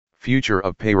Future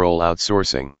of payroll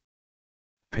outsourcing.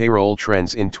 Payroll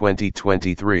trends in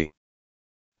 2023.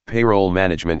 Payroll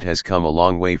management has come a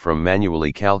long way from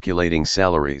manually calculating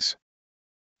salaries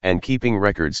and keeping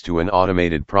records to an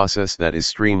automated process that is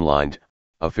streamlined,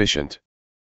 efficient,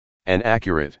 and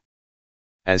accurate.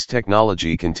 As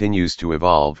technology continues to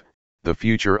evolve, the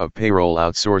future of payroll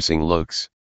outsourcing looks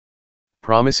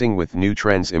promising, with new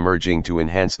trends emerging to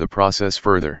enhance the process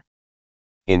further.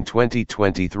 In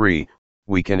 2023,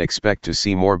 we can expect to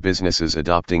see more businesses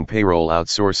adopting payroll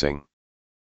outsourcing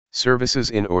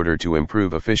services in order to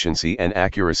improve efficiency and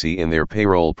accuracy in their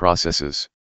payroll processes.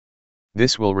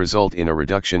 This will result in a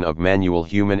reduction of manual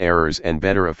human errors and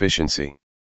better efficiency,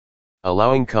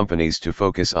 allowing companies to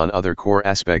focus on other core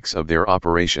aspects of their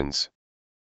operations.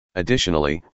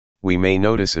 Additionally, we may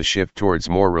notice a shift towards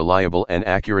more reliable and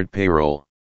accurate payroll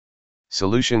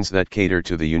solutions that cater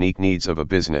to the unique needs of a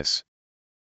business.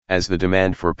 As the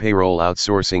demand for payroll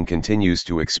outsourcing continues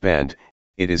to expand,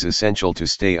 it is essential to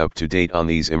stay up to date on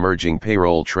these emerging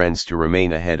payroll trends to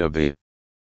remain ahead of the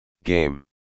game.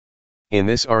 In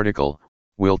this article,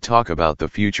 we'll talk about the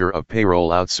future of payroll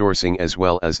outsourcing as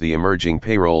well as the emerging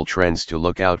payroll trends to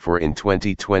look out for in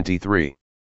 2023.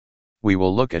 We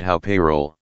will look at how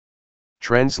payroll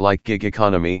trends like gig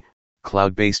economy,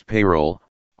 cloud-based payroll,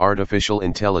 artificial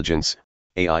intelligence,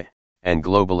 AI, and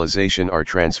globalization are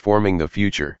transforming the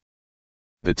future.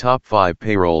 The top 5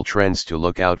 payroll trends to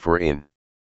look out for in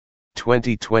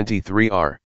 2023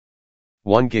 are: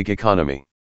 1. Gig economy.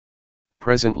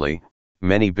 Presently,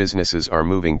 many businesses are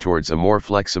moving towards a more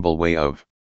flexible way of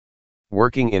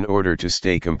working in order to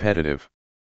stay competitive.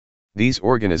 These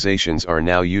organizations are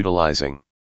now utilizing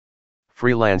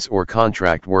freelance or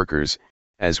contract workers,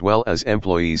 as well as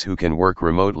employees who can work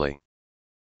remotely.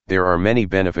 There are many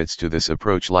benefits to this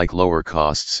approach, like lower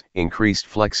costs, increased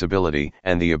flexibility,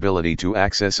 and the ability to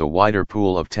access a wider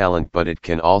pool of talent, but it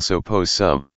can also pose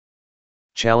some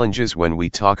challenges when we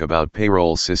talk about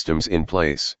payroll systems in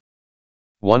place.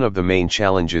 One of the main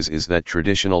challenges is that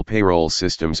traditional payroll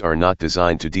systems are not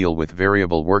designed to deal with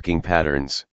variable working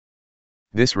patterns.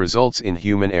 This results in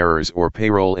human errors or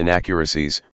payroll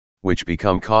inaccuracies, which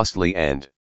become costly and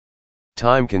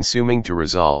time-consuming to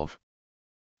resolve.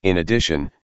 In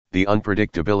addition, the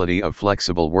unpredictability of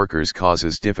flexible workers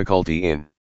causes difficulty in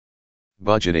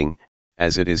budgeting,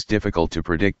 as it is difficult to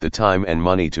predict the time and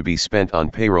money to be spent on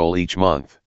payroll each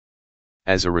month.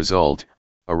 As a result,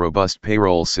 a robust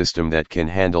payroll system that can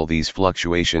handle these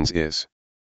fluctuations is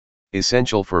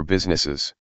essential for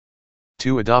businesses.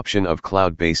 2. Adoption of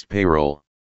cloud-based payroll.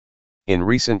 In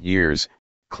recent years,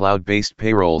 cloud-based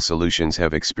payroll solutions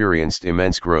have experienced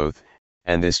immense growth,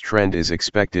 and this trend is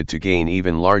expected to gain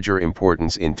even larger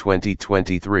importance in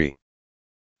 2023.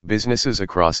 Businesses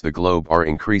across the globe are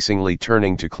increasingly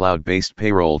turning to cloud-based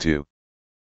payroll to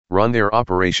run their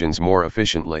operations more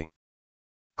efficiently.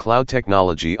 Cloud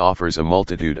technology offers a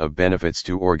multitude of benefits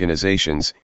to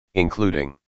organizations,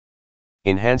 including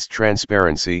enhanced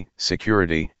transparency,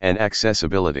 security, and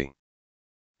accessibility.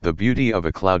 The beauty of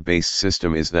a cloud-based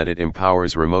system is that it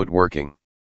empowers remote working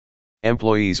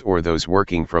employees or those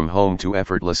working from home to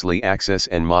effortlessly access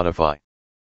and modify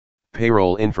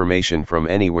payroll information from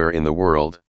anywhere in the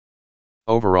world.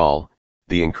 Overall,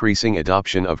 the increasing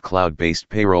adoption of cloud-based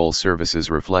payroll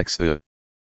services reflects the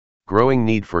growing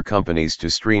need for companies to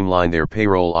streamline their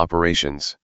payroll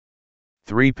operations.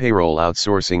 3. Payroll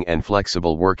outsourcing and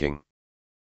flexible working.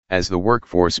 As the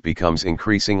workforce becomes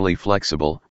increasingly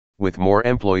flexible, with more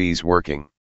employees working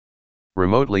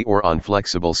remotely or on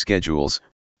flexible schedules,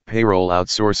 payroll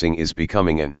outsourcing is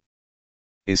becoming an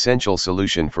essential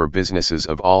solution for businesses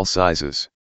of all sizes.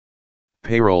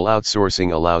 Payroll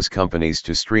outsourcing allows companies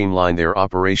to streamline their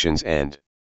operations and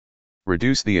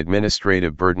reduce the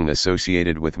administrative burden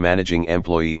associated with managing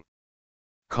employee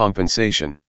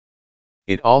compensation.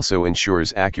 It also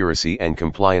ensures accuracy and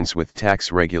compliance with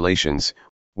tax regulations,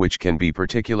 which can be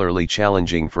particularly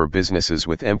challenging for businesses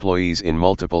with employees in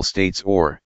multiple states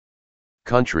or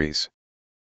countries.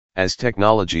 As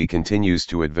technology continues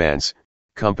to advance,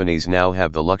 companies now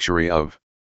have the luxury of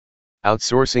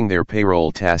outsourcing their payroll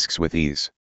tasks with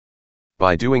ease.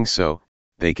 By doing so,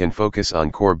 they can focus on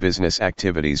core business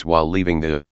activities while leaving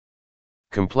the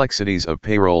complexities of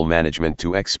payroll management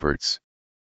to experts.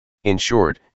 In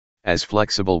short, as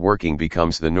flexible working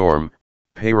becomes the norm,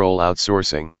 payroll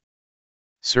outsourcing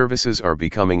services are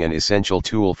becoming an essential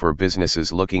tool for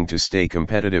businesses looking to stay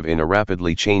competitive in a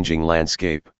rapidly changing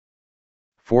landscape.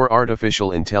 4.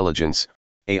 Artificial intelligence,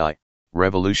 AI,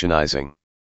 revolutionizing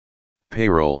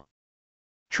payroll.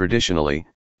 Traditionally,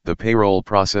 the payroll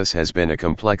process has been a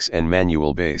complex and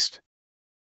manual-based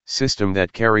system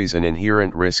that carries an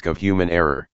inherent risk of human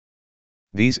error.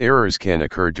 These errors can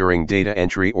occur during data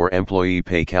entry or employee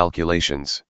pay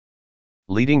calculations,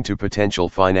 leading to potential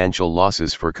financial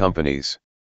losses for companies.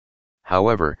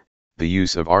 However, the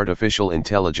use of artificial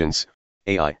intelligence,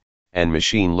 AI, and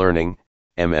machine learning,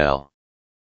 ML,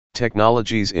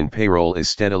 technologies in payroll is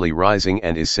steadily rising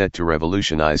and is set to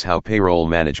revolutionize how payroll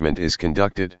management is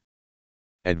conducted.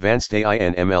 Advanced AI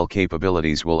and ML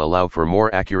capabilities will allow for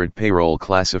more accurate payroll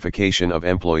classification of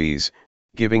employees,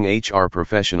 giving HR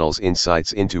professionals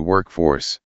insights into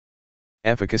workforce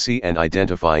efficacy and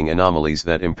identifying anomalies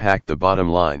that impact the bottom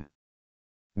line.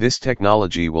 This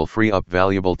technology will free up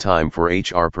valuable time for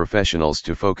HR professionals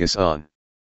to focus on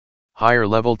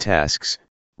higher-level tasks,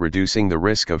 reducing the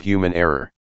risk of human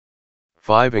error.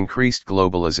 5. Increased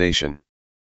globalization.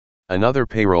 Another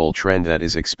payroll trend that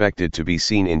is expected to be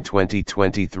seen in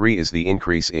 2023 is the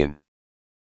increase in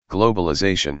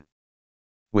globalization.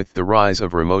 With the rise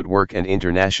of remote work and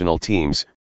international teams,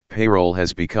 payroll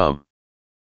has become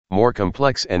more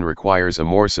complex and requires a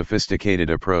more sophisticated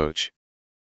approach.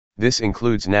 This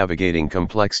includes navigating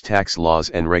complex tax laws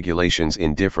and regulations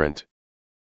in different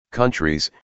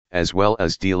countries, as well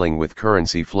as dealing with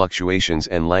currency fluctuations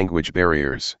and language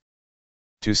barriers.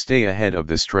 To stay ahead of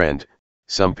this trend,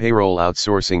 some payroll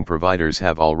outsourcing providers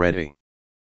have already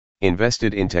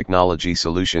invested in technology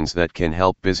solutions that can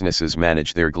help businesses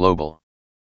manage their global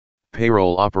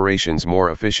payroll operations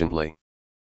more efficiently.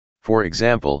 For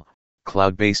example,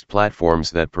 cloud-based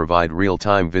platforms that provide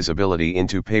real-time visibility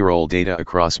into payroll data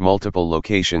across multiple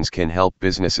locations can help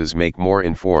businesses make more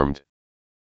informed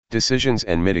decisions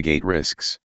and mitigate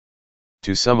risks.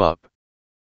 To sum up,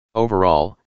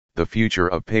 overall, the future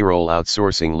of payroll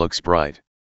outsourcing looks bright.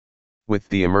 With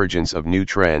the emergence of new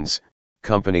trends,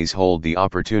 companies hold the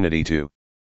opportunity to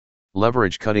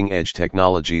leverage cutting-edge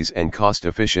technologies and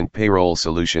cost-efficient payroll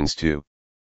solutions to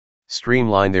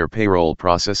streamline their payroll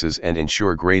processes and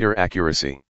ensure greater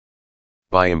accuracy.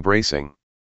 By embracing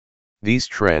these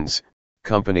trends,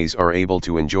 companies are able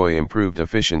to enjoy improved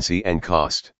efficiency and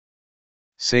cost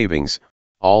savings,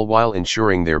 all while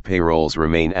ensuring their payrolls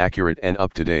remain accurate and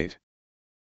up to date.